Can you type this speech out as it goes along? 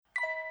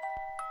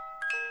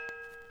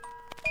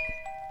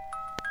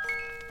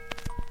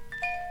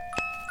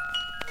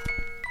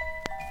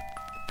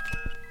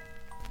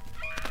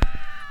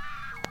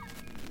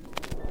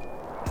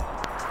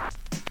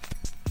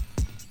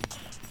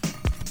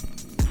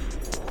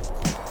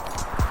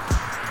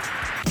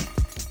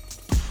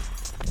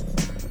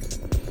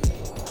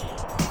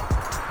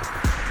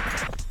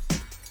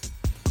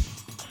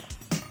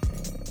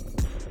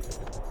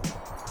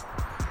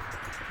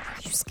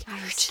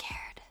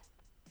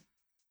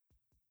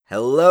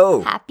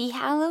Hello! Happy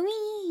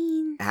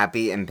Halloween!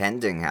 Happy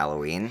impending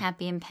Halloween.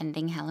 Happy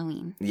impending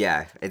Halloween.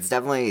 Yeah, it's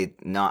definitely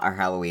not our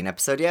Halloween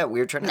episode yet. We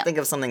were trying to think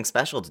of something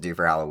special to do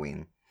for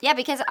Halloween. Yeah,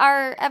 because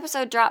our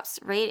episode drops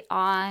right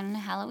on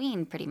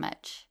Halloween, pretty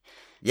much.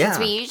 Yeah. Since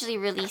we usually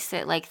release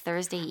it like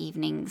Thursday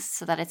evenings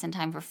so that it's in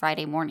time for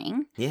Friday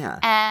morning. Yeah.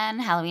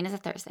 And Halloween is a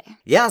Thursday.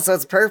 Yeah, so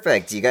it's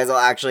perfect. You guys will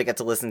actually get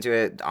to listen to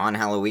it on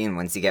Halloween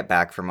once you get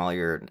back from all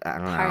your, I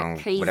don't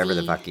know, Crazy whatever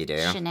the fuck you do.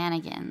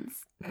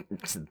 Shenanigans.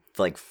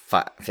 Like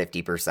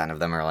 50% of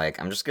them are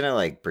like, I'm just gonna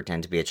like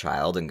pretend to be a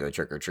child and go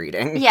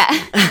trick-or-treating. Yeah.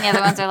 And the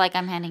other ones are like,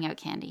 I'm handing out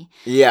candy.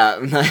 Yeah,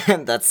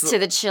 that's... To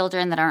the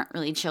children that aren't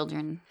really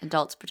children.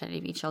 Adults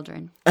pretending to be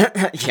children.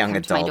 Young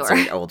adults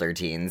or older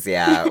teens,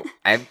 yeah.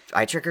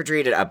 I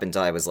trick-or-treated up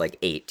until I was like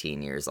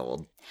 18 years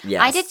old.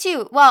 Yes. I did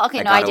too. Well,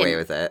 okay, no, I didn't. Got away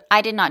with it.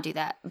 I did not do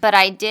that. But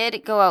I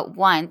did go out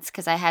once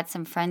because I had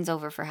some friends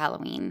over for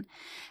Halloween.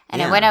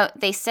 And I went out,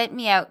 they sent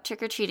me out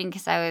trick-or-treating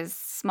because I was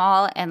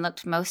small and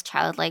looked most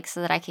childlike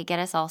so that I could get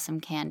us all some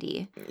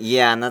candy.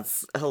 Yeah, and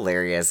that's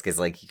hilarious because,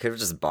 like, you could have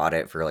just bought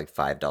it for, like,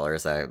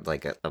 $5 at,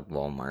 like, a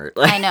Walmart.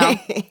 I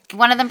know.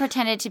 One of them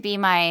pretended to be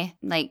my,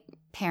 like,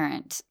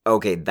 parent.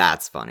 Okay,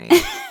 that's funny.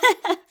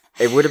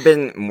 It would have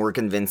been more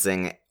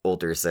convincing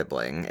older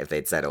sibling if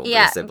they'd said older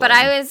sibling. But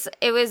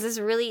it was this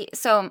really,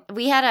 so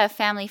we had a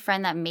family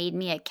friend that made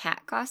me a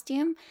cat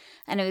costume.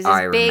 And it was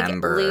this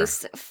big,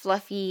 loose,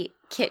 fluffy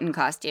kitten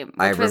costume.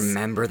 I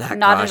remember that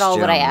not costume. At all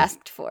what I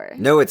asked for.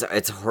 No,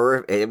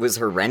 it was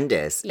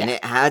horrendous. Yeah. And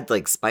it had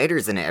like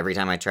spiders in it every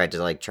time I tried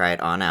to like try it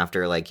on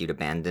after like you'd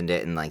abandoned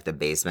it in like the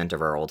basement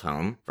of our old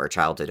home, our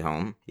childhood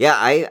home. Yeah,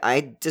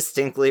 I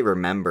distinctly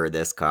remember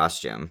this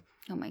costume.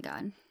 Oh my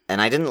God.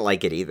 And I didn't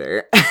like it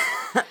either.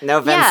 No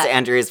offense to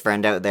Andrea's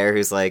friend out there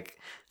who's like,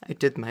 I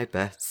did my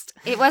best.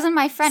 It wasn't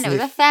my friend, it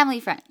was a family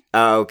friend.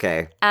 Oh,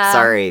 okay.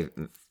 Sorry,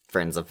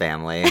 friends of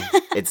family.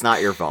 It's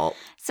not your fault.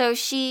 So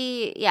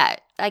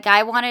like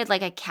I wanted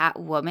like a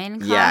Catwoman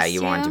costume. Yeah,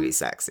 you wanted to be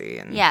sexy.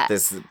 And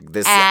this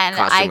and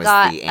costume was the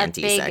I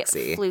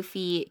anti-sexy. got a big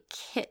floofy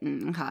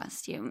kitten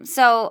costume.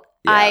 So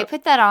I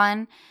put that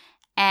on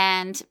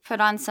and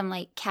put on some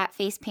like cat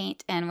face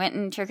paint and went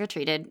and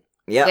trick-or-treated.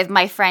 Yep. With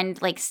my friend,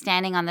 like,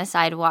 standing on the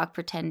sidewalk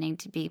pretending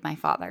to be my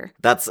father.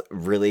 That's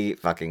really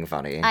fucking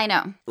funny. I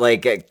know.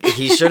 Like,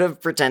 he should have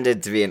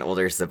pretended to be an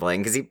older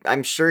sibling, because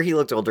I'm sure he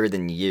looked older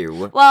than you.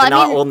 Well, but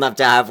not old enough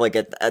to have, like,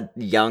 a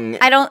young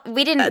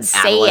we didn't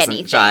say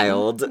anything.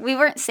 Child. We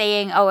weren't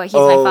saying, oh, he's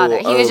my father.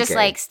 He was just, okay.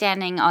 like,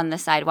 standing on the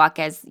sidewalk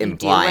as you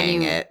implying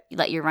do when you it.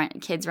 let your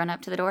kids run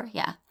up to the door.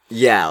 Yeah.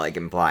 Yeah, like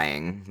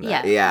implying.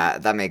 Yeah,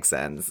 that makes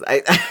sense.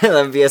 That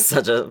would be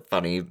such a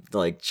funny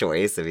like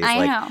choice if he's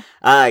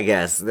I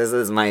guess this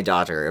is my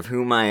daughter, of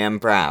whom I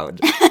am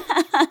proud.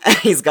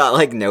 He's got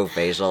like no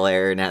facial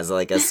hair and has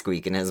like a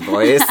squeak in his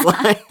voice.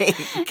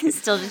 Like,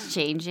 still just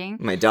changing.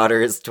 My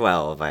daughter is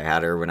 12. I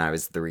had her when I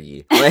was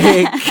 3.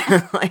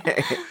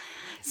 Like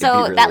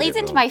so really that leads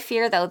into my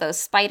fear, though, those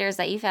spiders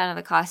that you found in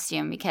the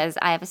costume, because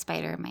I have a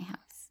spider in my house.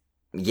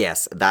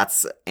 Yes,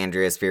 that's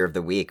Andrea's fear of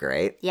the week,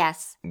 right?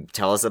 Yes.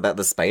 Tell us about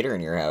the spider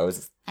in your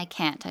house. I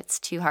can't.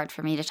 It's too hard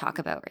for me to talk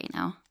about right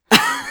now.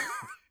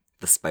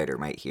 The spider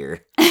might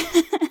hear.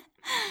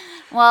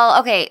 Well,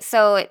 okay,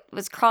 so it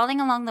was crawling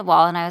along the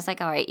wall, and I was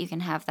like, all right, you can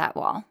have that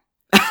wall.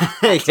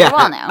 Yeah,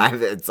 wall now.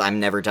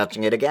 I'm never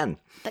touching it again.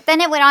 But then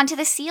it went onto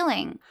the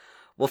ceiling.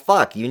 Well,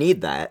 fuck, you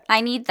need that.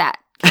 I need that,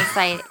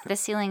 because the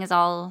ceiling is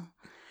all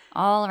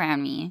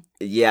around me.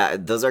 Yeah,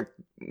 those are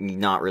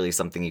not really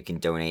something you can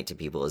donate to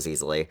people as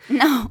easily.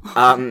 No.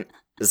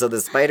 So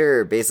the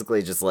spider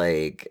basically just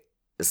like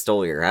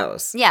stole your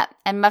house. Yeah,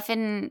 and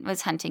Muffin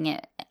was hunting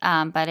it,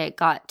 but it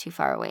got too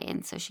far away,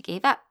 and so she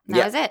gave up.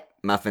 That was it.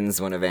 Muffin's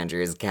one of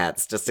Andrea's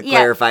cats. Just to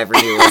clarify for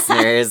you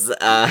listeners,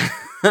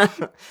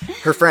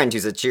 her friend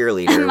who's a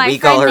cheerleader. We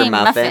call her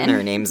Muffin.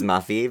 Her name's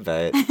Muffy,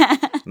 but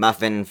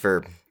Muffin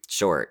for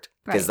short,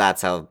 because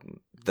that's how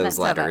those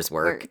letters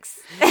work.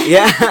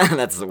 Yeah,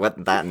 that's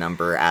what that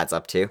number adds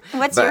up to.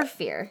 What's your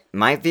fear?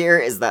 My fear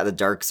is that the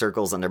dark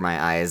circles under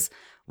my eyes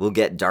will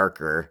get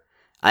darker.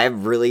 I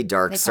have really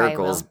dark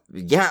circles.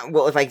 Yeah,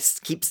 well, if I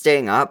keep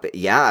staying up,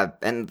 yeah.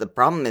 And the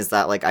problem is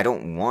that, like, I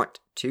don't want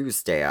to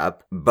stay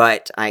up,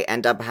 but I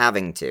end up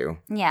having to.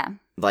 Yeah.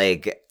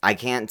 Like, I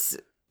can't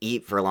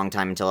eat for a long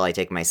time until I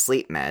take my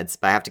sleep meds,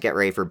 but I have to get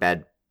ready for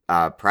bed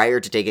prior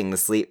to taking the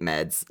sleep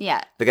meds.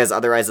 Yeah. Because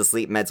otherwise the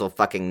sleep meds will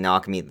fucking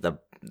knock me the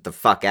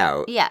fuck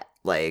out. Yeah.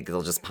 Like,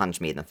 they'll just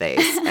punch me in the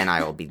face, and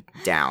I will be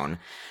down.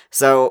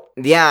 So,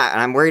 yeah, and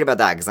I'm worried about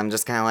that, because I'm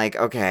just kind of like,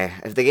 okay,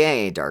 if they get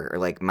any darker,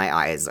 like, my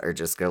eyes are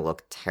just going to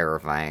look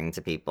terrifying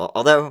to people.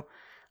 Although,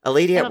 a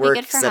lady at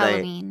work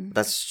said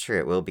that's true,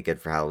 it will be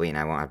good for Halloween.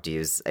 I won't have to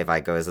use, if I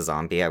go as a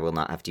zombie, I will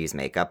not have to use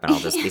makeup, and I'll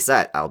just be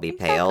set. I'll be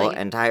pale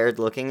and tired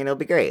looking, and it'll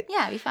be great.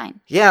 Yeah, it'll be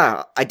fine.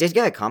 Yeah, I did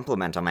get a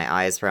compliment on my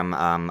eyes from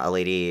a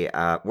lady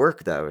at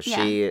work, though.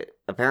 She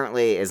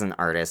apparently is an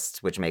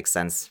artist, which makes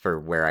sense for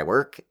where I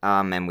work,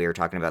 and we were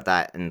talking about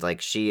that, and, like,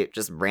 she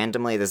just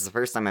randomly, this is the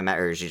first time I met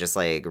her, she just,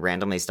 like,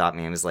 randomly stopped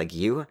me and was like,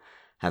 you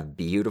have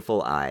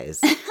beautiful eyes.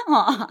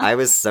 Aw. I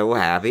was so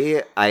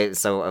happy.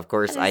 So of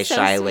course That I is so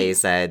shyly sweet.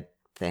 said,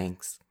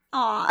 thanks.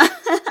 Aw.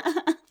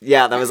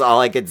 Yeah, that was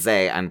all I could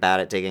say. I'm bad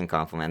at taking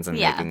compliments and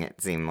Yeah. making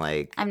it seem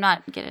like, I'm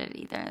not good at it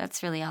either.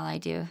 That's really all I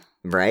do.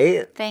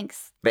 right?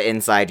 Thanks. But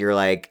inside you're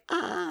like,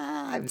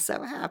 I'm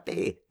so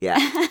happy. Yeah.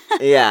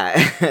 Yeah,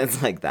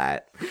 it's like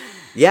that.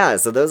 Yeah,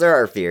 so those are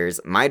our fears.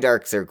 My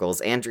dark circles,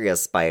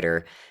 Andrea's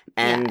spider,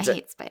 and yeah, I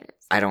hate spiders.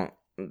 I don't.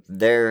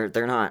 They're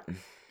not. I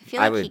feel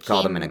I like he would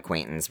call them came an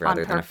acquaintance on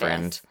rather than a purpose.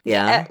 friend.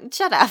 Yeah.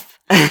 Shut up.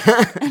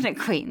 An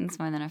acquaintance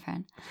more than a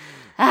friend.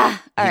 All He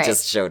right.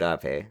 just showed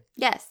up. Hey,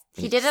 Yes,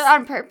 he did it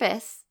on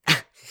purpose.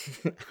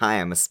 hi,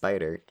 I'm a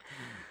spider.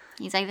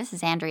 He's like, this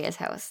is Andrea's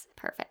house.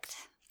 Perfect.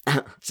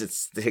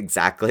 Just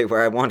exactly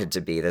where I wanted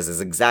to be. This is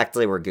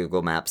exactly where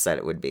Google Maps said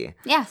it would be.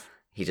 Yes.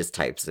 He just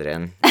types it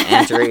in.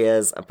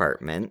 Andrea's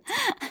apartment.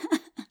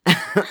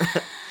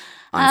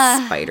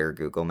 On Spider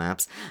Google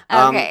Maps.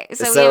 Okay,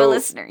 so we have a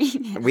listener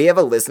email. We have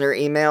a listener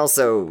email.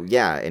 So,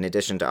 yeah, in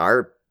addition to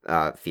our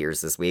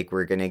fears this week,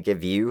 we're going to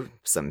give you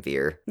some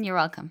fear. You're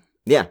welcome.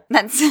 Yeah,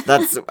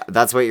 That's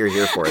that's what you're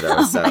here for, though.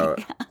 Oh So,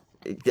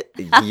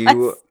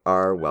 you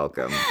are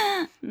welcome.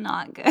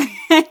 not good.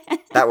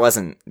 That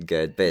wasn't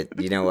good, but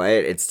you know what?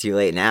 It's too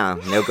late now.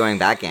 No going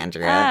back,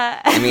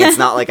 Andrea. I mean, it's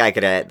not like I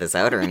could edit this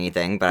out or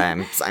anything, but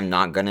I'm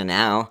not gonna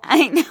now.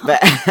 I know.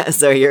 But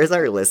so here's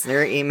our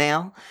listener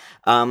email.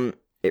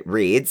 It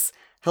reads,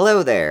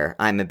 "Hello there.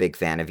 I'm a big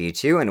fan of you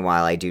two, and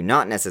while I do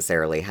not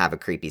necessarily have a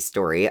creepy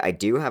story, I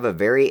do have a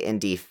very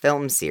indie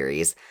film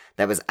series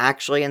that was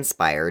actually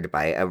inspired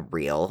by a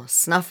real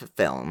snuff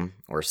film,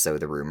 or so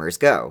the rumors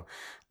go.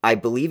 I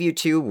believe you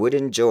two would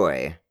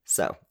enjoy.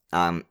 So,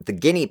 the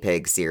Guinea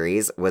Pig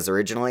series was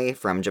originally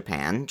from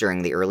Japan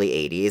during the early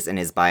 80s and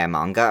is by a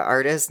manga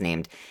artist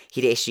named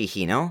Hideshi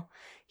Hino.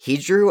 He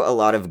drew a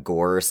lot of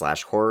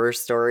gore/horror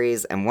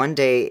stories, and one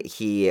day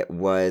he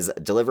was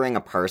delivering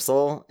a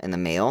parcel in the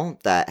mail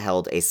that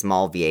held a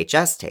small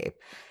VHS tape.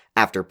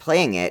 After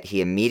playing it, he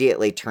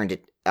immediately turned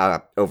it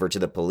over to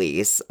the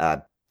police.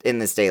 In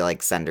this day,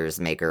 like,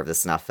 senders, maker of the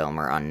snuff film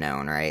are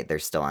unknown, right? They're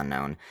still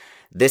unknown.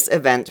 This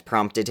event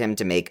prompted him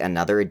to make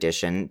another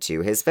addition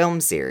to his film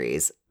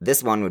series.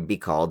 This one would be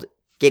called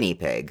Guinea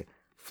Pig,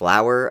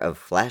 Flower of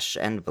Flesh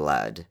and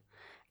Blood,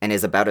 and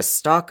is about a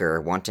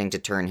stalker wanting to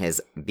turn his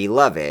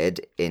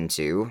beloved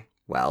into,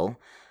 well,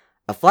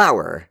 a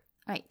flower.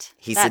 Right.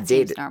 He that sedated-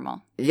 seems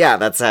normal. Yeah,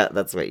 that's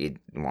what you'd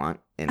want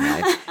in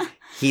life.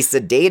 He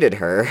sedated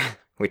her,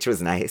 which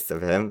was nice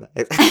of him,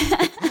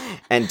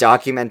 and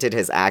documented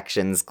his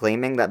actions,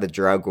 claiming that the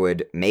drug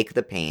would make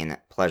the pain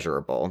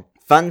pleasurable.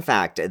 Fun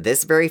fact,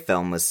 this very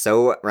film was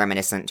so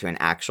reminiscent to an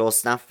actual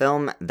snuff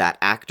film that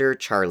actor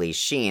Charlie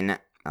Sheen,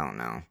 oh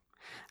no,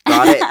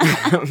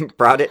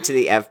 brought it to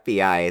the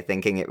FBI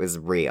thinking it was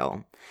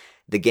real.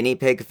 The guinea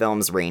pig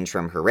films range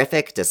from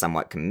horrific to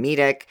somewhat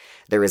comedic.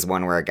 There was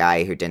one where a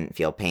guy who didn't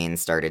feel pain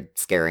started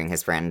scaring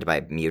his friend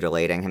by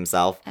mutilating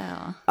himself.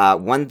 Oh.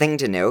 One thing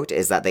to note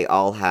is that they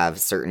all have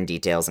certain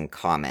details in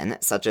common,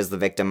 such as the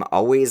victim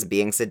always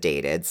being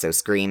sedated, so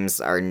screams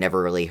are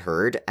never really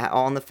heard at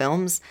all in the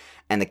films,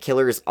 and the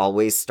killers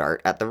always start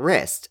at the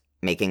wrist,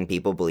 making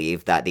people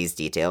believe that these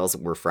details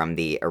were from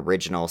the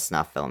original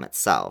snuff film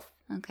itself.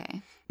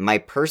 Okay. My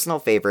personal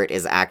favorite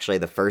is actually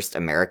the first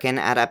American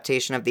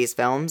adaptation of these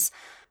films,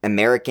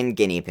 American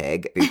Guinea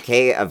Pig,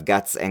 Bouquet of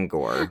Guts and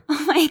Gore.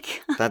 Oh my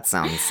god. That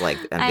sounds like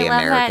the I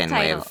love American that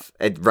way title.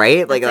 of...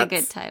 right? Like That's a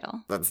good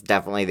title. That's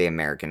definitely the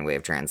American way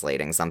of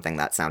translating something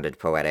that sounded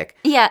poetic,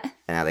 Yeah. and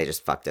now they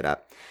just fucked it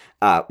up.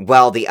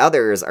 While the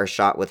others are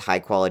shot with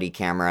high-quality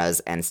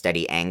cameras and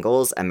steady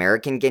angles,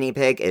 American Guinea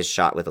Pig is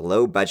shot with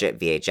low-budget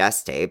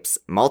VHS tapes,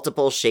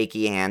 multiple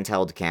shaky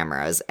handheld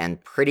cameras,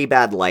 and pretty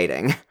bad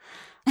lighting.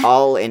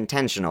 All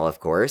intentional, of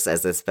course,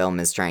 as this film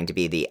is trying to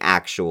be the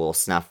actual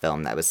snuff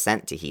film that was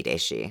sent to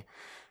Hideshi.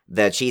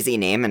 The cheesy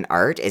name and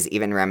art is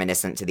even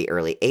reminiscent to the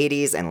early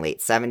 80s and late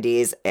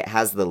 70s. It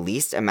has the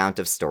least amount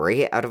of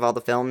story out of all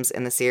the films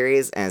in the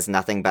series, and is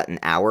nothing but an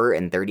hour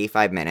and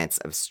 35 minutes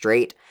of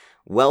straight,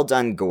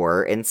 well-done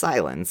gore in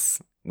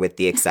silence, with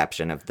the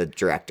exception of the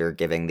director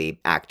giving the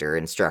actor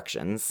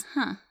instructions.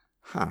 Huh.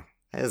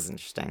 That is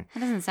interesting. That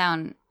doesn't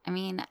sound, I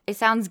mean, it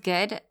sounds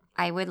good.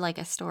 I would like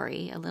a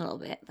story a little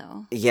bit,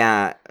 though.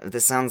 Yeah,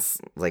 this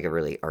sounds like a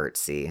really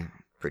artsy,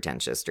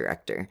 pretentious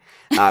director.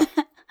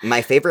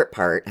 My favorite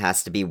part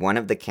has to be one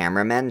of the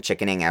cameramen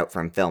chickening out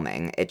from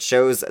filming. It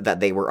shows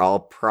that they were all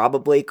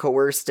probably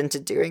coerced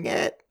into doing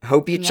it.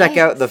 Hope you check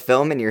out the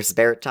film in your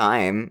spare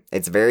time.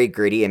 It's very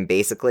gritty and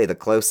basically the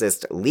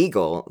closest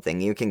legal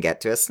thing you can get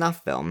to a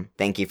snuff film.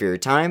 Thank you for your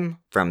time.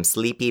 From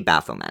Sleepy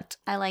Baphomet.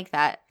 I like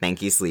that.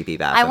 Thank you, Sleepy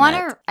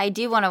Baphomet. I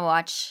do want to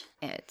watch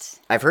it.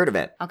 I've heard of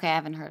it. Okay, I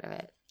haven't heard of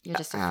it. You're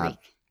just a freak.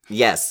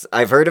 Yes,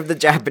 I've heard of the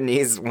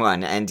Japanese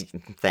one, and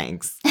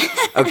thanks.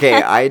 Okay,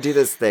 I do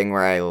this thing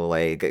where I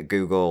like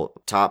Google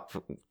top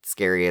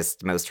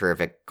scariest, most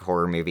horrific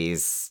horror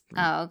movies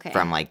Oh, okay.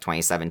 from like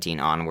 2017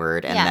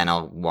 onward, and Yeah. then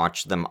I'll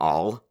watch them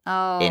all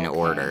in okay.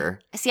 order.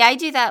 See, I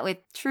do that with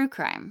true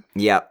crime.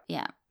 Yep.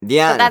 Yeah.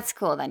 Yeah. So that's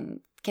cool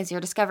then. because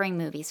you're discovering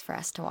movies for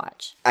us to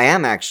watch. I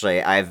am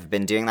actually. I've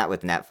been doing that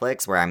with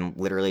Netflix where I'm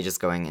literally just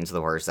going into the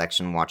horror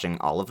section watching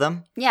all of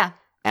them. Yeah.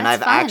 And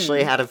That's I've fun.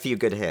 actually had a few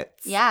good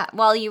hits. Yeah,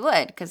 well, you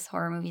would, because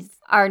horror movies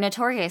are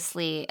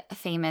notoriously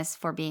famous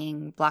for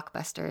being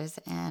blockbusters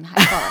and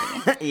high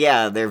quality.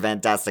 Yeah, they're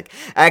fantastic.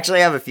 I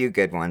actually have a few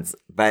good ones,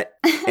 but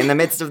in the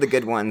midst of the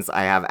good ones,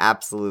 I have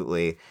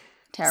absolutely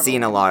Terrible.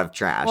 seen a lot of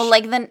trash. Well,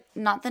 like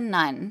not the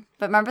Nun,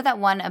 but remember that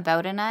one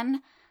about a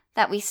nun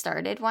that we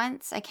started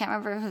once? I can't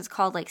remember if it was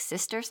called like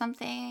Sister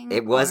something.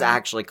 It was or-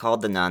 actually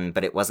called The Nun,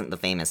 but it wasn't the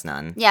famous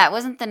nun. Yeah, it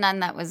wasn't the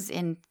Nun that was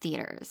in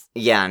theaters.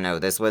 Yeah, no,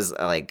 this was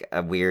like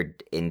a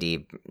weird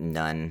indie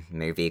nun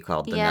movie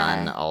called The Yeah.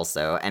 Nun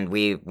also, and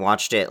we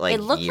watched it like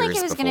it looked years like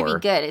it was before. going to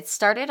be good. It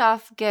started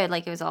off good,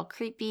 like it was all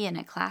creepy in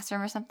a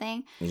classroom or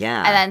something, Yeah.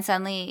 and then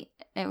suddenly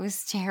it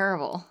was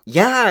terrible.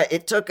 Yeah,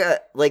 it took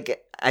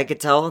I could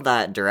tell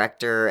that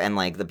director and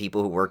like the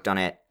people who worked on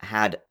it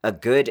had a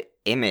good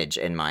image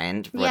in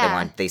mind for what they Yeah.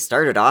 wanted. They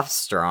started off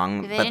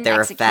strong, They but didn't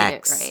their execute it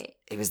effects. right.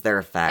 It was their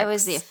effects. It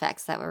was the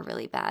effects that were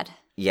really bad.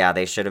 Yeah,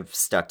 they should have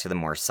stuck to the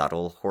more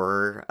subtle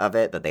horror of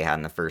it that they had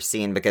in the first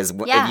scene because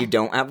Yeah. if you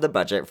don't have the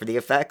budget for the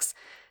effects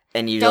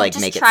and you Don't like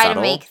just make it try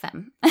subtle, to make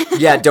them.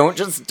 yeah, don't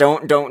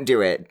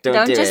do it.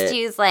 Don't do just it.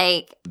 use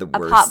like The a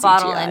worst pop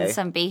bottle CGI. and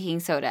some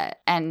baking soda,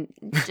 and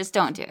just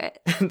don't do it.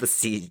 the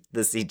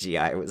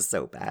CGI was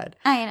so bad.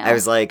 I know. I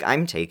was like,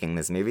 I'm taking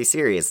this movie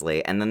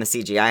seriously, and then the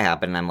CGI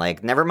happened, and I'm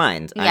like, never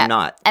mind, Yeah. I'm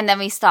not. And then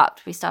we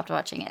stopped. We stopped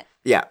watching it.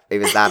 Yeah, it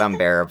was that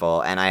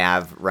unbearable, and I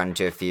have run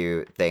into a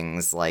few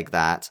things like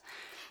that.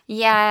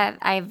 Yeah,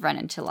 I've run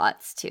into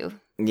lots too.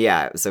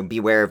 Yeah, so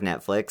beware of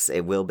Netflix.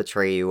 It will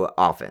betray you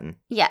often.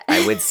 Yeah.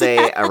 I would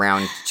say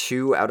around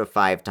 2 out of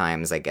 5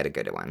 times I get a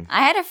good one.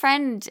 I had a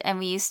friend and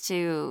we used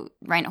to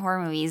rent horror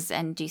movies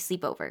and do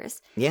sleepovers.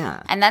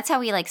 Yeah. And that's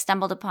how we like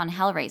stumbled upon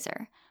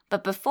Hellraiser.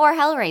 But before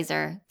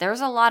Hellraiser, there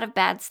was a lot of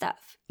bad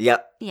stuff.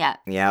 Yep. Yeah.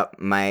 Yep.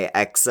 My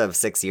ex of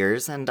 6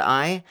 years and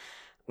I,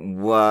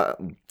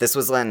 this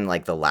was when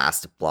like the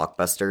last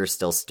Blockbuster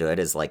still stood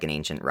as like an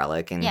ancient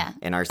relic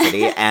in our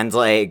city. And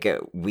like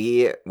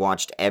we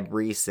watched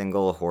every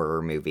single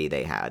horror movie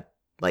they had.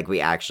 Like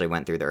we actually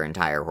went through their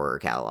entire horror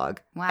catalog.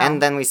 Wow.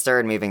 And then we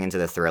started moving into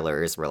the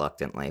thrillers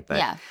reluctantly. But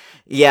Yeah.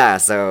 yeah,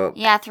 so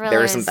Yeah, thrillers. there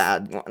were some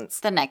bad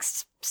ones. The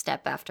next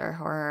step after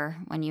horror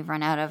when you've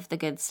run out of the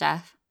good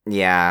stuff.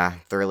 Yeah,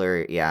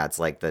 thriller. Yeah, it's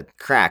like the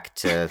crack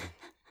to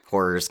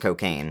horror's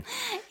cocaine.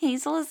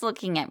 Hazel is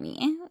looking at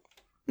me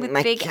with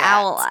My big cat.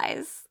 owl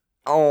eyes.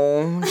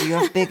 Oh, do you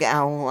have big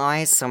owl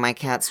eyes? So my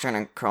cat's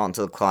trying to crawl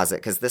into the closet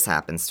because this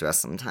happens to us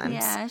sometimes.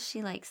 Yeah,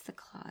 she likes the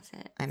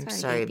closet. I'm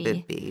sorry,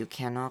 baby. Bibby. You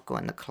cannot go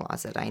in the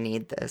closet. I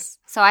need this.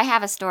 So I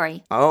have a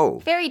story. Oh,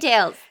 Fairy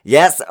tales.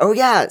 yes. Oh,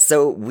 yeah.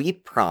 So we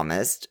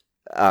promised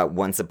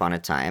once upon a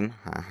time.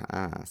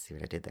 See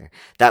what I did there?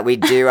 That we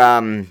do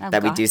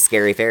that we God. do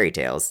scary fairy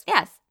tales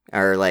Yes.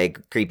 or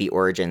like creepy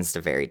origins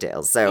to fairy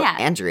tales. So Yeah.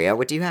 Andrea,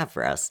 what do you have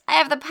for us? I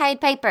have the Pied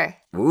Piper.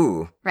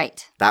 Ooh,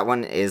 Right. that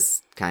one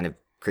is kind of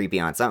creepy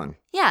on its own.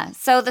 Yeah.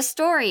 So the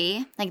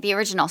story, like the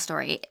original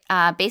story,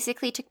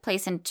 basically took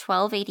place in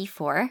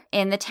 1284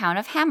 in the town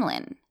of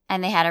Hamelin.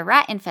 And they had a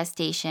rat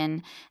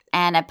infestation,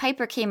 and a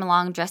piper came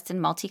along dressed in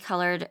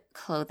multicolored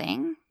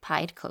clothing,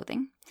 pied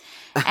clothing.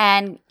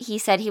 And he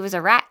said he was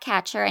a rat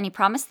catcher, and he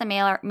promised the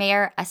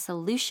mayor a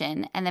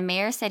solution, and the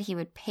mayor said he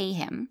would pay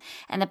him.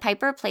 And the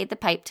piper played the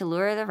pipe to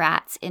lure the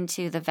rats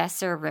into the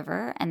Vesser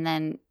River and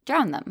then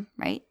drown them,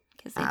 right?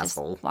 Because they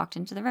Asshole. just walked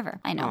into the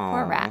river. I know,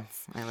 poor Aw,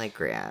 rats. I like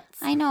rats.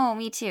 I know,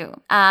 me too.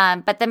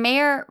 But the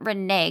mayor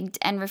reneged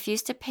and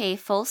refused to pay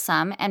full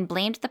sum and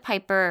blamed the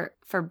piper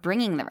for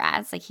bringing the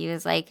rats. Like he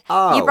was like,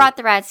 Oh. you brought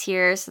the rats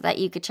here so that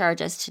you could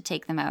charge us to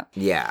take them out.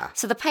 Yeah.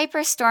 So the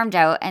piper stormed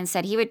out and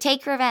said he would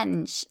take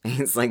revenge.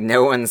 It's like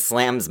no one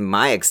slams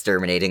my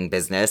exterminating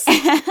business.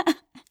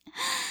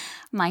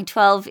 My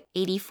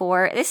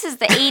 1284. This is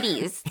the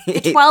 80s. The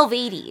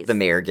 1280s. The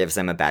mayor gives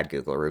him a bad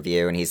Google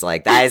review and he's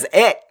like, that is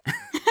it.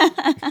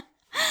 I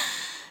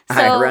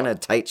So- run a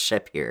tight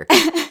ship here.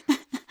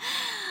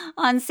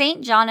 On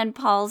St. John and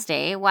Paul's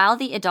Day, while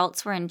the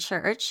adults were in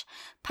church,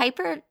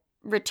 Piper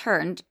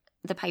returned.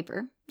 The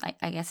Piper,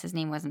 I guess his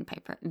name wasn't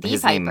Piper. The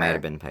His Piper. name might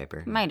have been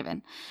Piper. Might have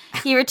been.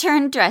 He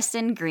returned dressed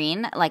in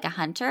green like a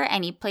hunter,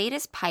 and he played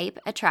his pipe,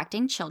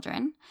 attracting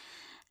children.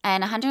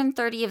 And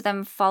 130 of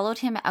them followed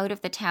him out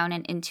of the town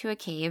and into a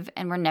cave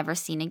and were never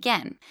seen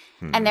again.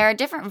 And there are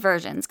different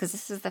versions, because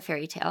this is the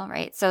fairy tale,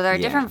 right? So there are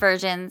Yeah. different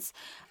versions.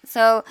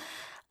 So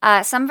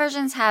some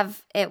versions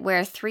have it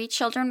where 3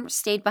 children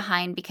stayed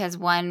behind because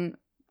one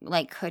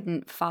like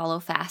couldn't follow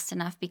fast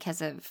enough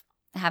because of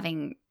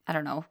having, I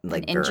don't know,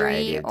 Like an injury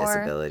variety of or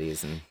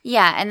disabilities and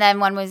yeah, and then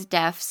one was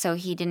deaf, so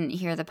he didn't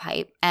hear the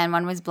pipe, and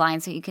one was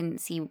blind, so he couldn't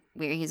see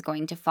where he's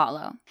going to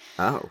follow.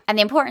 oh, And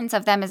the importance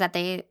of them is that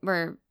they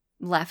were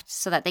left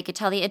so that they could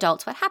tell the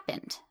adults what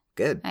happened,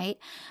 good. right?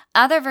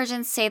 Other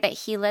versions say that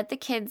he led the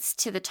kids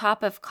to the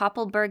top of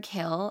Koppelberg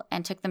Hill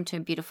and took them to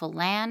a beautiful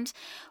land,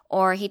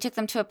 or he took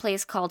them to a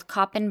place called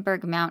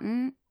Koppenberg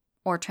Mountain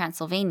or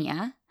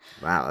Transylvania.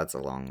 Wow, that's a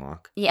long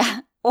walk.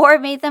 Yeah. or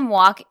made them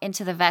walk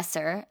into the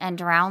Weser and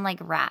drown like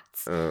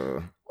rats.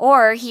 Oh.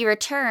 Or he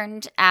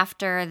returned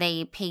after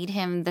they paid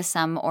him the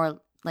sum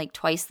or like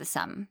twice the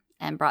sum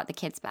and brought the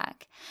kids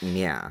back.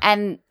 Yeah.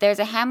 And there's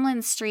a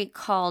Hamelin street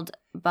called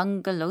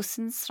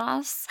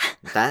Bungalowsenstrasse.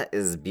 That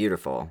is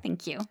beautiful.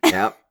 Thank you.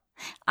 Yep.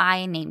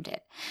 I named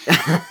it.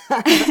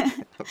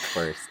 Of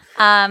course.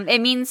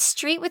 It means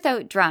street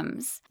without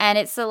drums. And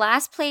it's the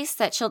last place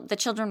that the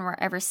children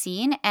were ever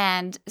seen.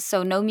 And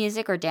so no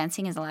music or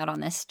dancing is allowed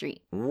on this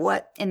street.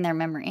 What? In their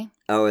memory.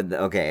 Oh,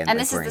 okay. And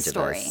this is the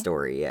according to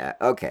story, yeah.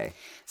 Okay.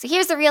 So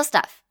here's the real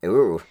stuff.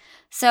 Ooh.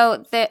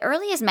 So the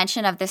earliest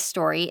mention of this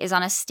story is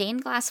on a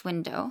stained glass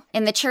window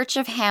in the Church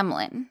of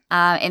Hamelin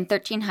in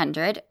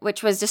 1300,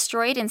 which was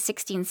destroyed in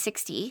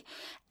 1660.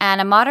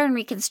 And a modern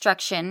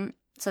reconstruction,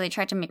 so they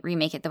tried to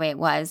remake it the way it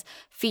was,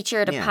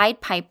 featured a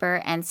Pied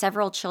Piper and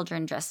several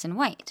children dressed in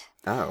white.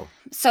 Oh.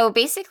 So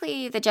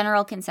basically, the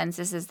general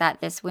consensus is that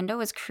this window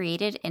was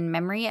created in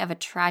memory of a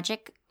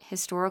tragic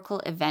historical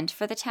event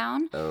for the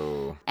town.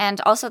 Oh. And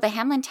also, the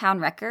Hamelin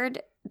Town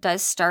Record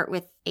does start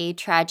with a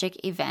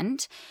tragic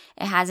event.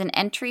 It has an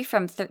entry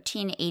from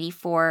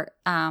 1384.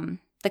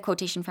 The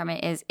quotation from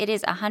it is, "It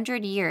is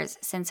 100 years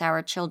since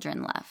our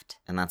children left."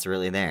 And that's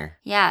really there.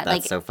 Yeah, that's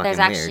like so fucking there's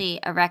weird. actually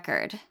a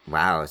record.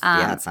 Wow.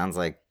 Yeah, it sounds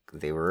like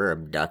they were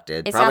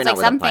abducted. It Probably sounds like not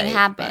with a something pipe,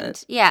 happened.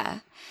 but- Yeah.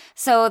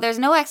 So there's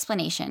no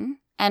explanation.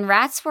 And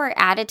rats were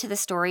added to the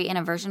story in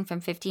a version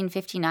from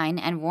 1559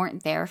 and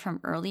weren't there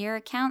from earlier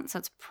accounts. So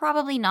it's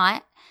probably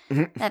not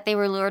that they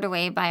were lured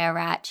away by a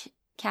rat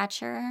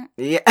catcher.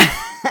 Yeah.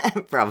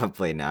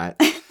 Probably not.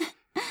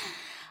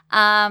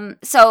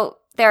 So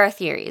there are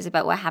theories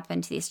about what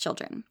happened to these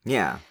children.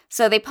 Yeah.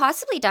 So they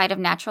possibly died of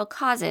natural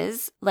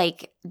causes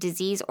like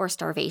disease or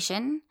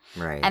starvation.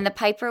 Right. And the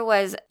piper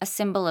was a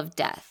symbol of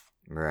death.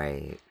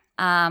 Right.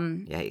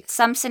 Yikes.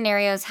 Some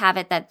scenarios have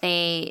it that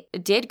they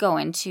did go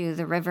into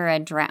the river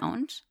and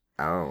drowned.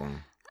 Oh.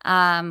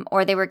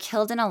 Or they were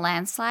killed in a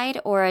landslide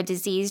or a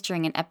disease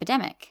during an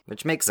epidemic.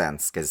 Which makes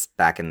sense, because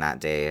back in that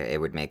day, it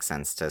would make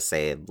sense to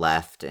say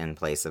left in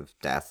place of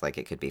death. Like,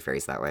 it could be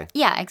phrased that way.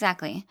 Yeah,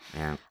 exactly.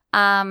 Yeah.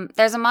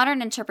 There's a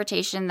modern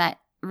interpretation that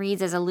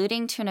reads as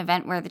alluding to an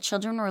event where the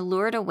children were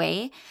lured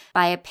away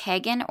by a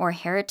pagan or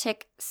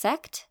heretic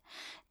sect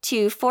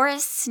to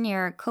forests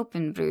near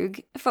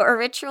Koppenbrugg for a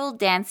ritual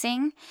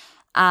dancing,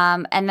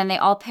 and then they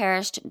all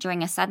perished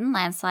during a sudden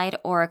landslide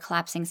or a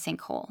collapsing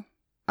sinkhole.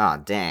 Oh,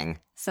 dang.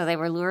 So they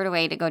were lured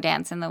away to go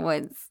dance in the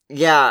woods.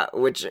 Yeah,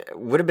 which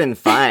would have been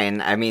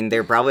fine. I mean,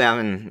 they're probably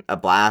having a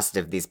blast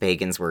if these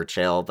pagans were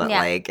chill, but,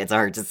 like, it's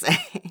hard to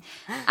say.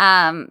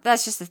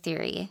 That's just a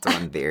theory. It's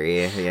one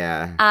theory,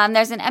 yeah.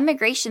 There's an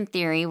emigration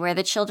theory where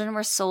the children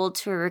were sold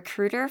to a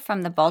recruiter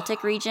from the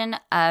Baltic region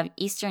of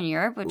Eastern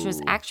Europe, which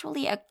was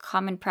actually a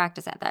common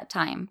practice at that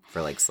time.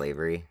 For, like,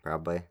 slavery,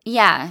 probably.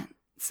 Yeah,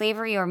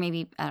 slavery or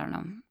maybe, I don't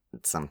know.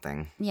 It's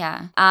something.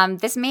 Yeah.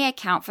 This may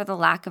account for the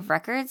lack of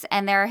records,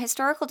 and there are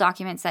historical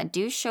documents that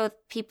do show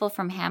people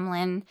from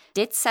Hamelin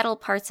did settle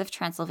parts of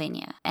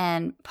Transylvania.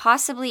 And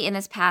possibly in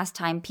this past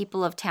time,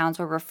 people of towns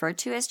were referred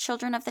to as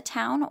children of the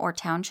town or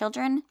town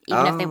children,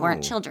 even if they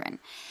weren't children.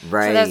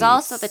 Right. So there's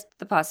also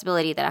the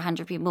possibility that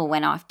 100 people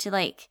went off to,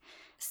 like,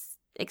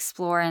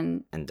 explore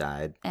and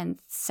died. And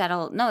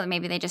settle. No,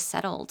 maybe they just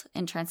settled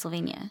in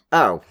Transylvania.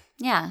 Oh.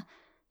 Yeah.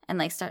 And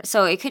like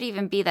so it could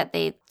even be that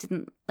they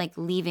didn't, like,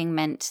 leaving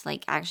meant,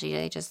 like, actually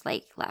they just,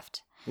 like,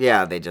 left.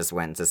 Yeah, they just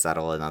went to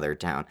settle another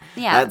town.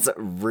 Yeah. That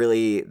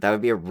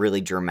would be a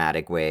really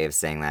dramatic way of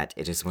saying that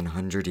it is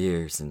 100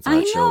 years since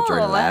our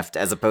children left,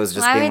 as opposed to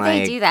just being like... Why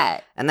would they do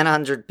that? And then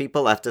 100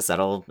 people left to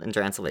settle in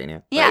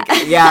Transylvania. Yeah.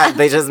 Like, yeah,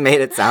 they just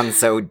made it sound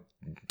so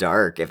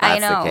dark, if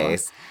that's the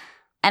case.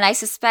 And I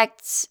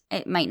suspect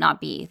it might not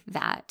be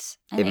that.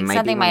 I think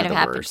something might have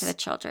happened to the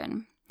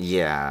children.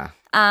 Yeah.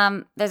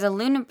 There's a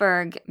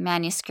Lüneburg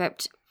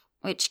manuscript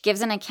which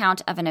gives an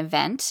account of an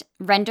event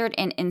rendered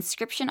in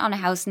inscription on a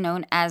house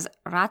known as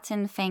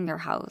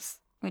Rattenfängerhaus,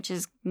 which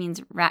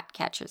means rat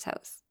catcher's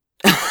house.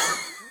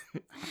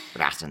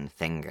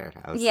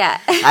 Rattenfängerhaus. Yeah.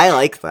 I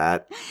like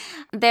that.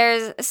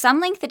 There's some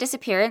link the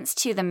disappearance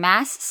to the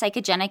mass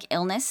psychogenic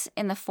illness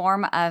in the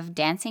form of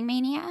dancing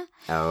mania.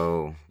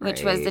 Oh,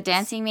 which was the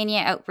dancing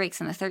mania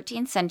outbreaks in the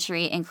 13th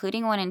century,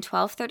 including one in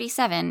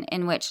 1237,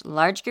 in which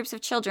large groups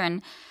of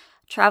children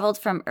traveled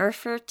from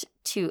Erfurt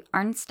to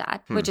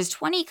Arnstadt, which is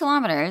 20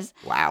 kilometers.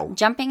 Wow.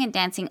 Jumping and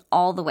dancing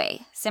all the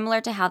way,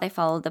 similar to how they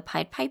followed the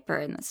Pied Piper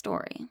in the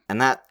story. And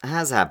that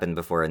has happened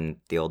before in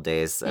the old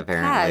days.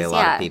 Apparently, a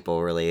lot of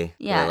people really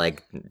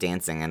like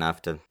dancing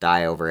enough to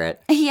die over it.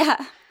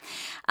 Yeah.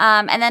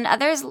 And then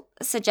others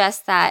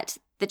suggest that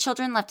the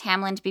children left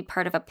Hamelin to be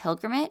part of a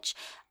pilgrimage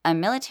a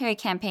military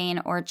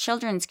campaign, or a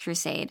children's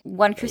crusade.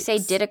 One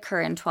crusade did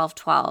occur in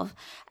 1212,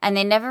 and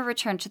they never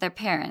returned to their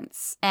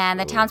parents. And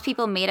the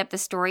townspeople made up the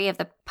story of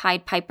the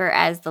Pied Piper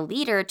as the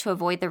leader to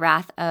avoid the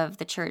wrath of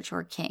the church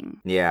or king.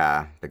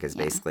 Yeah, because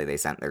basically they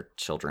sent their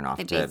children off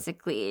They to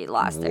basically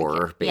lost war,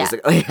 their kid.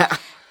 basically. Yeah.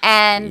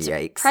 And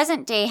Yikes.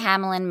 present-day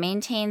Hamelin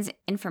maintains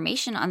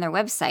information on their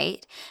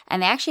website,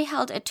 and they actually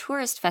held a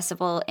tourist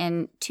festival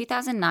in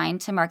 2009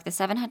 to mark the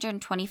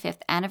 725th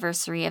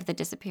anniversary of the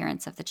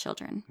disappearance of the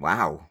children.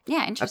 Wow.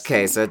 Yeah, interesting.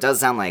 Okay, so it does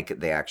sound like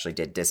they actually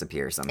did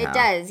disappear somehow. It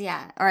does,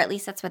 yeah. Or at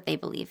least that's what they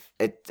believe.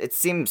 It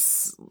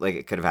seems like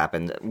it could have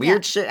happened.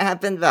 Weird shit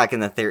happened back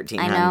in the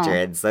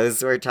 1300s.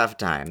 Those were tough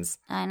times.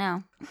 I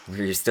know.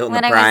 You're still in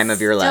When the I prime was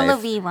of your life. still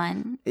a wee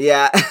one.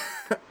 Yeah.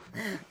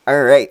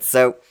 All right,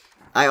 so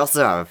I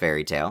also have a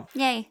fairy tale.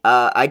 Yay.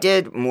 I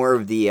did more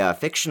of the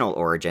fictional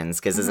origins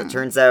because, as it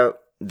turns out,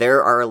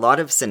 there are a lot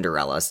of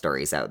Cinderella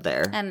stories out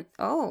there. And,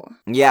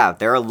 Yeah,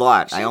 there are a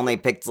lot. I only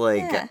picked,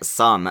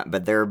 some,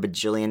 but there are a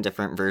bajillion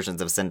different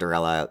versions of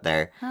Cinderella out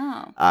there.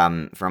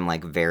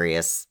 From,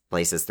 various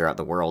places throughout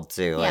the world,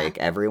 too. Yeah.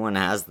 Everyone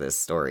has this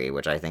story,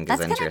 which I think That's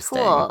is kind of interesting.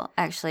 cool,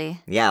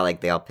 actually. Yeah,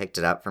 they all picked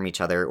it up from each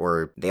other,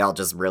 or they all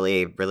just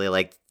really, really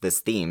liked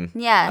this theme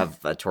Yeah. of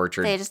a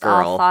tortured They just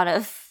girl. all thought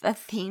of a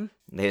theme.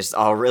 They just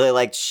all really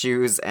liked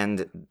shoes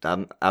and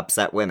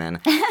upset women.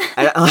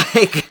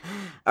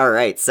 All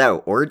right, so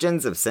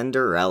origins of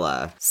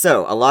Cinderella.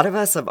 So a lot of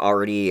us have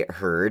already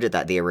heard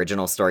that the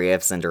original story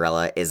of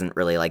Cinderella isn't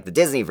really like the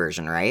Disney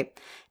version, right?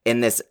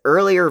 In this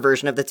earlier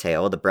version of the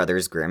tale, the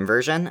Brothers Grimm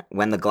version,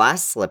 when the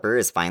glass slipper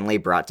is finally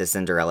brought to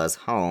Cinderella's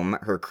home,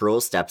 her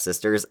cruel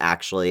stepsisters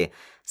actually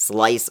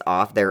slice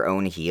off their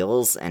own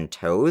heels and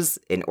toes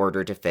in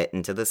order to fit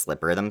into the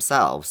slipper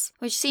themselves.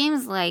 Which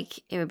seems like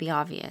it would be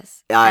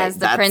obvious. As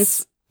the that's-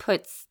 prince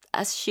puts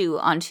a shoe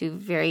onto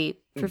very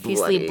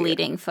profusely Bloody.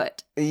 bleeding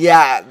foot.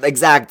 Yeah,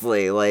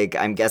 exactly.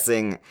 I'm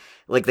guessing,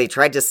 they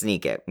tried to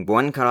sneak it.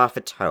 One cut off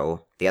a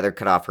toe, the other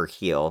cut off her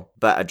heel,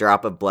 but a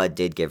drop of blood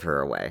did give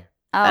her away.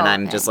 Oh, And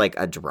I'm okay. just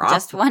a drop?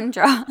 Just one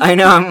drop. I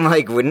know, I'm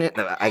wouldn't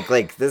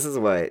it? This is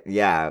what,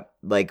 yeah.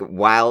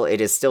 While it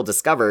is still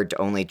discovered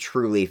to only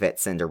truly fit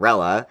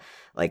Cinderella,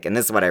 and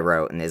this is what I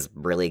wrote, and is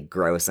really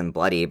gross and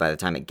bloody by the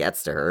time it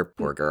gets to her,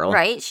 poor girl.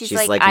 Right? She's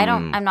like,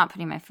 I'm not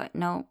putting my foot.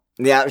 No.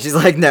 Yeah, she's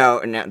no,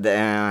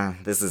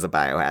 this is a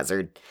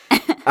biohazard.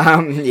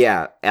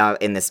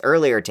 In this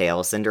earlier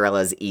tale,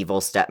 Cinderella's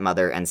evil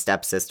stepmother and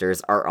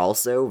stepsisters are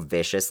also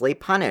viciously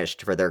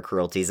punished for their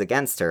cruelties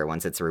against her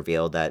once it's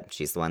revealed that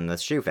she's the one the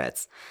shoe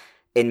fits.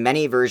 In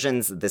many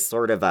versions, this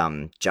sort of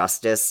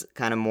justice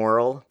kind of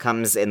moral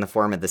comes in the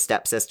form of the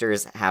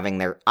stepsisters having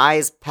their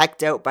eyes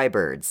pecked out by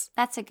birds.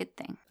 That's a good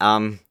thing.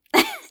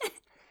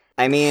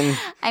 I mean,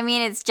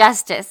 it's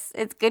justice.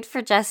 It's good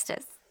for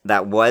justice.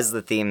 that was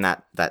the theme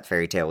that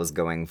fairy tale was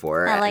going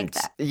for. I like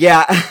that.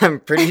 Yeah, I'm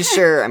pretty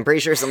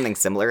sure something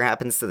similar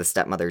happens to the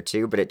stepmother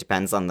too, but it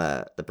depends on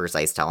the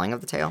precise telling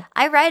of the tale.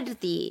 I read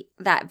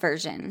that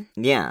version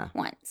Yeah.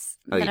 once.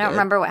 Oh, but you I don't did?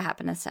 remember what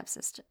happened to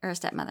stepsister or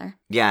stepmother.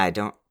 Yeah,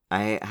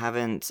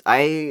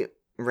 I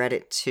read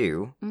it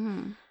too.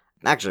 Mm-hmm.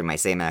 Actually, my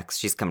same ex,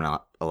 she's coming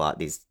up a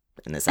lot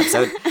in this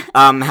episode,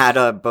 had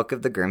a book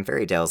of the Grimm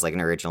fairy tales,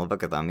 an original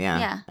book of them, yeah.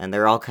 Yeah. And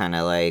they're all kind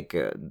of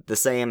the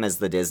same as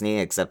the Disney,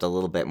 except a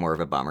little bit more of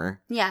a bummer.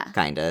 Yeah.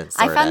 Kind of,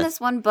 I found this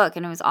one book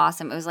and it was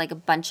awesome. It was a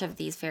bunch of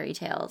these fairy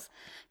tales.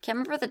 Can't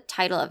remember the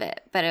title of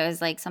it, but it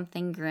was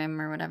something grim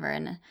or whatever.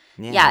 And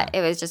yeah,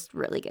 it was just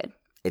really good.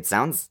 It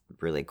sounds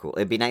really cool.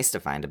 It'd be nice to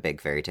find a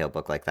big fairy tale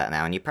book like that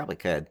now, and you probably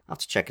could. I'll have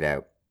to check it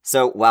out.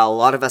 So, while a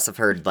lot of us have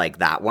heard,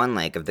 that one,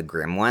 of the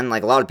Grimm one, a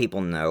lot of people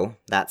know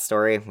that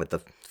story with the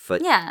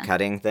foot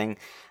cutting thing.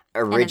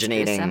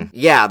 Originating...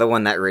 Yeah, the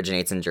one that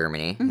originates in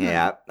Germany. Mm-hmm.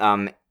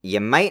 Yeah. You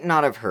might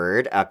not have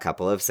heard a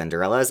couple of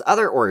Cinderella's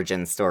other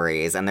origin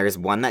stories, and there's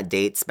one that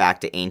dates back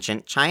to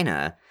ancient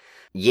China.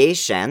 Ye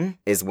Shen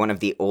is one of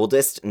the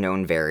oldest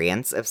known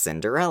variants of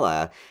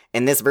Cinderella.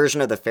 In this version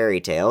of the fairy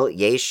tale,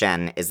 Ye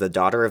Shen is the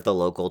daughter of the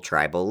local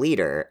tribal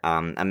leader,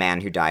 a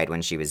man who died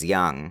when she was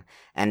young.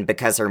 And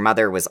because her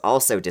mother was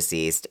also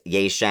deceased,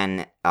 Ye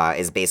Shen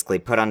is basically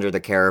put under the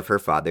care of her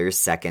father's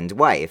second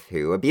wife,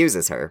 who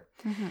abuses her.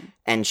 Mm-hmm.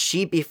 And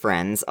she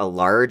befriends a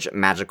large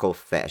magical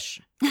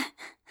fish,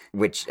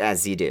 which,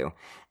 as you do,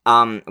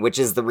 which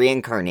is the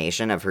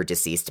reincarnation of her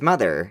deceased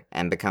mother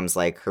and becomes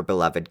her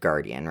beloved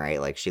guardian,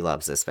 right? She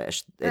loves this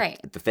fish. Right.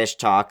 The fish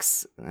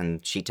talks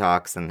and she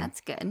talks and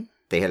that's good.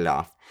 They hit it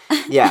off.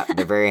 Yeah,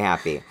 they're very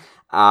happy.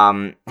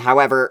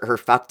 However, her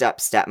fucked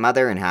up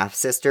stepmother and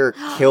half-sister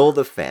kill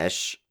the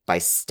fish by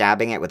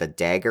stabbing it with a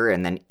dagger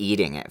and then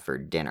eating it for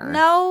dinner.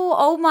 No,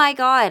 oh my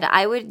god,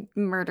 I would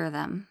murder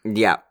them.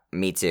 Yeah,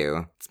 me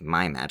too. It's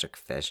my magic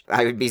fish.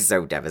 I would be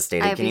so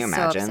devastated. Can you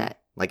imagine? So upset.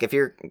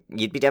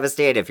 You'd be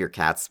devastated if your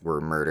cats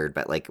were murdered,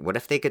 but what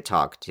if they could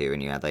talk too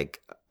and you had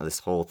this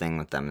whole thing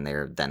with them and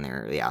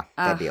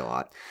that'd be a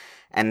lot.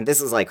 And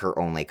this is her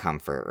only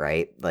comfort,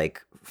 right?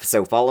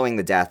 So following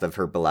the death of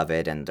her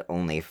beloved and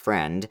only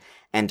friend,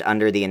 and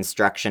under the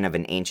instruction of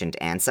an ancient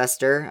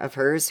ancestor of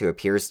hers who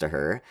appears to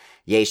her,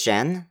 Ye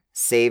Shen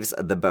saves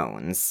the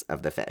bones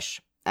of the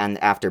fish. And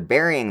after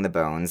burying the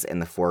bones in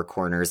the four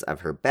corners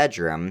of her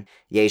bedroom,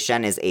 Ye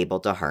Shen is able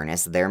to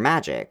harness their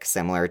magic,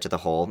 similar to the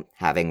whole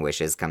having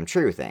wishes come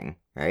true thing,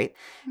 right?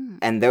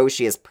 And though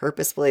she is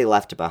purposefully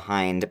left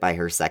behind by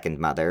her second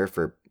mother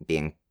for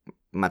being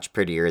much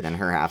prettier than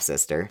her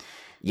half-sister,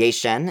 Ye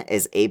Shen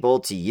is able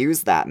to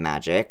use that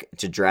magic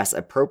to dress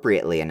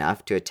appropriately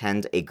enough to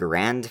attend a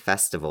grand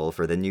festival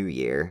for the new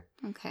year.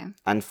 Okay.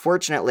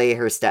 Unfortunately,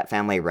 her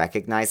stepfamily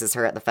recognizes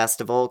her at the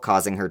festival,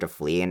 causing her to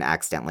flee and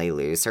accidentally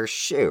lose her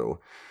shoe.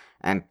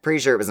 I'm pretty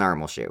sure it was a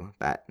normal shoe,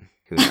 but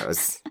who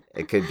knows?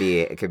 It could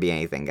be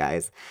anything,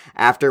 guys.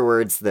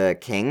 Afterwards, the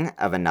king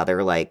of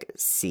another,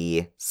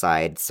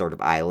 seaside sort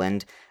of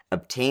island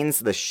obtains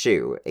the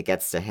shoe. It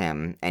gets to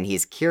him, and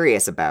he's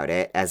curious about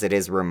it as it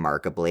is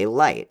remarkably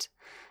light.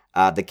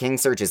 The king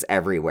searches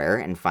everywhere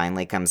and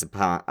finally comes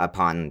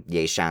upon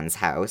Ye Shen's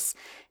house.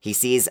 He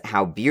sees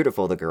how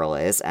beautiful the girl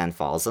is and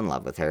falls in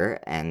love with her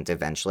and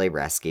eventually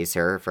rescues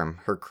her from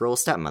her cruel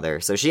stepmother.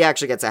 So she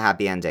actually gets a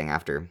happy ending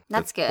after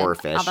That's the good. poor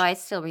fish. Although I'd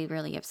still be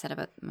really upset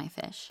about my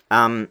fish.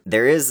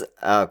 There is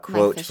a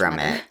quote fish from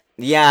mother. it.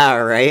 Yeah,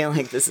 right?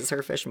 Like, this is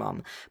her fish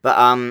mom. But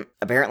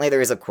apparently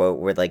there is a quote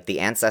where,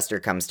 the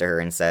ancestor comes to her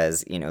and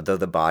says, though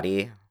the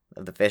body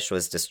of the fish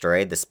was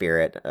destroyed, the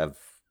spirit of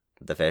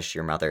the fish,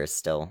 your mother, is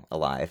still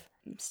alive.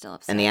 I'm still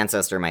upset. And the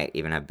ancestor might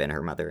even have been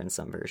her mother in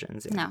some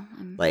versions. Yeah. No,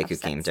 I'm who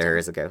upset came to still. her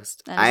as a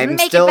ghost. That doesn't I'm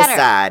make it still better.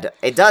 sad.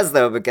 It does,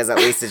 though, because at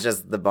least it's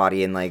just the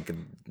body and,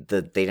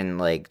 they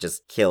didn't,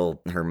 just kill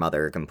her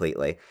mother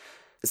completely.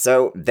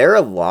 So there are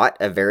a lot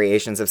of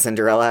variations of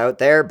Cinderella out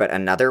there, but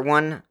another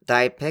one that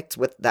I picked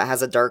that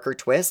has a darker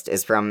twist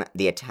is from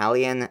the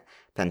Italian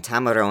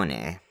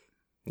Pentamerone.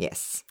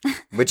 Yes.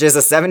 Which is a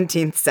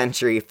 17th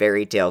century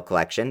fairy tale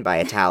collection by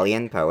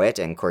Italian poet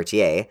and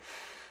courtier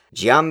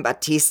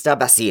Giambattista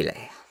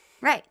Basile.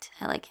 Right.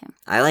 I like him.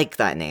 I like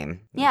that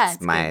name. Yeah,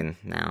 it's mine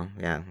now.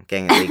 Yeah,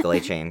 getting it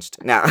legally changed.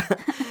 No.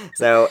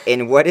 So,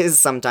 in what is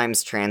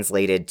sometimes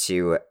translated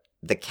to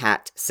the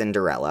cat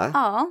Cinderella.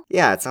 Oh.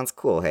 Yeah, it sounds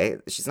cool, hey?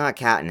 She's not a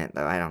cat in it,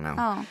 though. I don't know.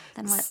 Oh,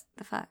 then what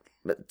the fuck?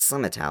 But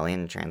some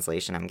Italian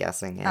translation, I'm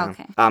guessing, yeah.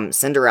 Okay.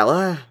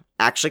 Cinderella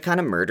actually kind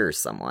of murders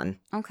someone.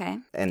 Okay.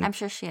 And I'm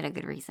sure she had a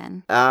good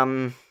reason.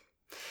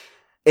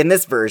 In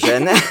this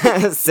version,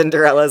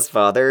 Cinderella's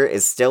father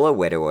is still a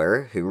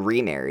widower who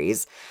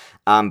remarries,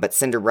 but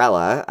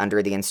Cinderella,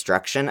 under the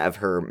instruction of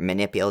her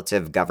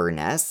manipulative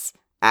governess,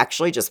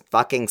 actually just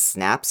fucking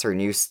snaps her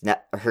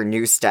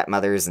new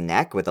stepmother's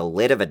neck with a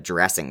lid of a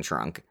dressing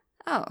trunk.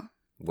 Oh.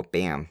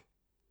 Bam.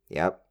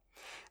 Yep.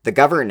 The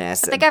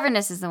governess... But the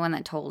governess is the one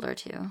that told her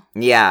to.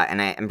 Yeah,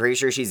 and I'm pretty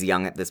sure she's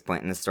young at this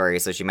point in the story,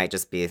 so she might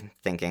just be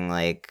thinking,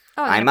 I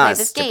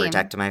must to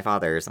protect my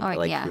father or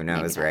something. Who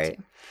knows, right?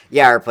 Too.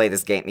 Yeah, or play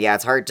this game. Yeah,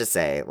 it's hard to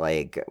say,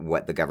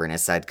 what the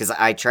governess said, because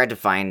I tried to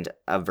find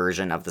a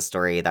version of the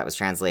story that was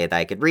translated that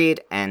I could read,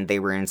 and they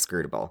were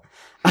inscrutable.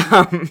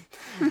 I'm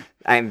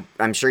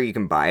sure you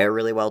can buy a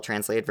really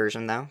well-translated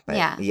version, though.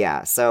 But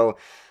yeah, so...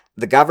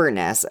 The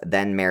governess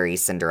then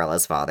marries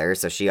Cinderella's father,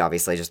 so she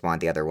obviously just wanted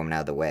the other woman out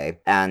of the way.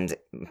 And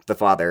the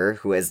father,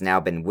 who has now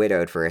been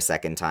widowed for a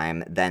second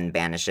time, then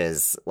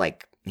banishes,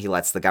 he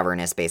lets the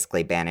governess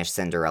basically banish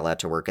Cinderella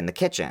to work in the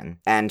kitchen.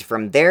 And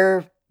from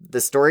there, the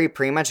story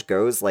pretty much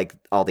goes like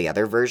all the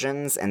other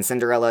versions, and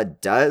Cinderella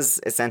does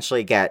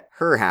essentially get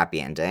her happy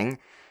ending.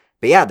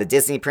 But yeah, the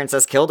Disney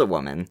princess killed a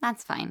woman.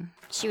 That's fine.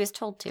 She was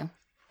told to.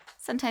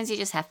 Sometimes you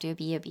just have to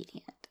be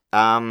obedient.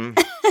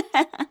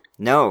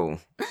 No.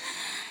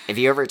 If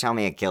you ever tell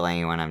me to kill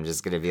anyone, I'm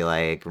just going to be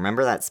like,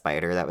 remember that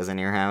spider that was in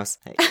your house?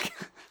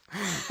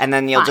 And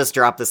then you'll just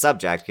drop the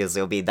subject because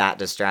you'll be that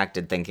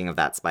distracted thinking of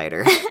that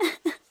spider.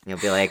 You'll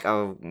be like,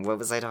 oh, what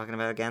was I talking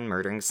about again?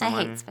 Murdering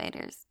someone? I hate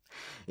spiders.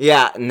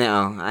 Yeah,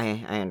 no,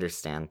 I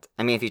understand.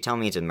 I mean, if you tell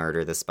me to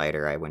murder the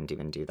spider, I wouldn't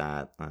even do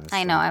that. Honestly.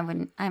 I know, I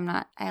wouldn't. I'm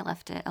not. I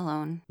left it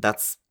alone.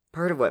 That's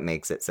part of what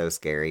makes it so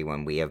scary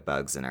when we have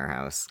bugs in our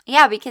house.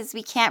 Yeah, because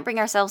we can't bring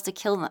ourselves to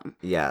kill them.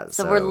 Yeah,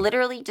 so we're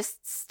literally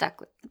just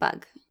stuck with the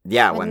bug.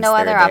 Yeah, with no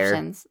other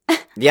options.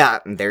 Yeah,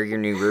 they're your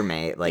new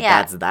roommate.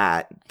 That's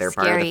that. They're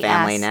Scary part of the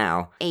family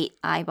now.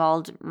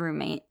 8-eyeballed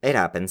roommate. It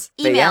happens.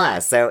 Email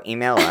us. So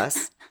email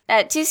us.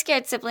 At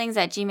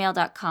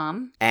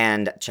twoscaredsiblings@gmail.com.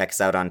 And check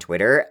us out on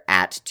Twitter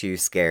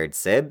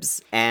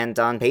 @twoscaredsibs and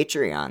on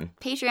Patreon.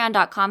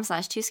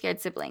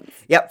 Patreon.com/twoscaredsiblings.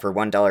 Yep, for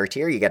 $1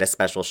 tier, you get a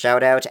special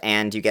shout out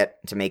and you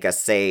get to make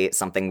us say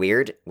something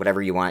weird, whatever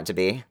you want it to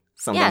be.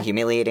 Something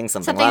humiliating,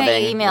 something loving,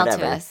 that you email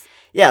whatever. to us.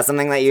 Yeah,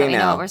 something that you so email.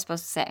 We know what we're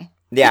supposed to say.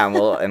 Yeah,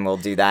 and we'll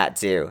do that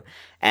too.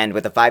 And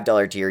with a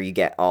 $5 tier, you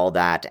get all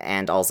that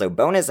and also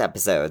bonus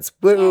episodes.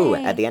 Woo!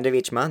 Yay. At the end of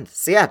each month.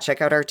 So yeah,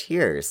 check out our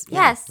tiers.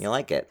 Yeah, Yes. You'll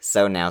like it.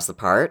 So now's the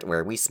part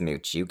where we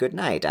smooch you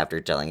goodnight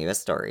after telling you a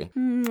story.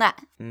 Mwah.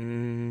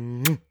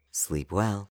 Sleep well.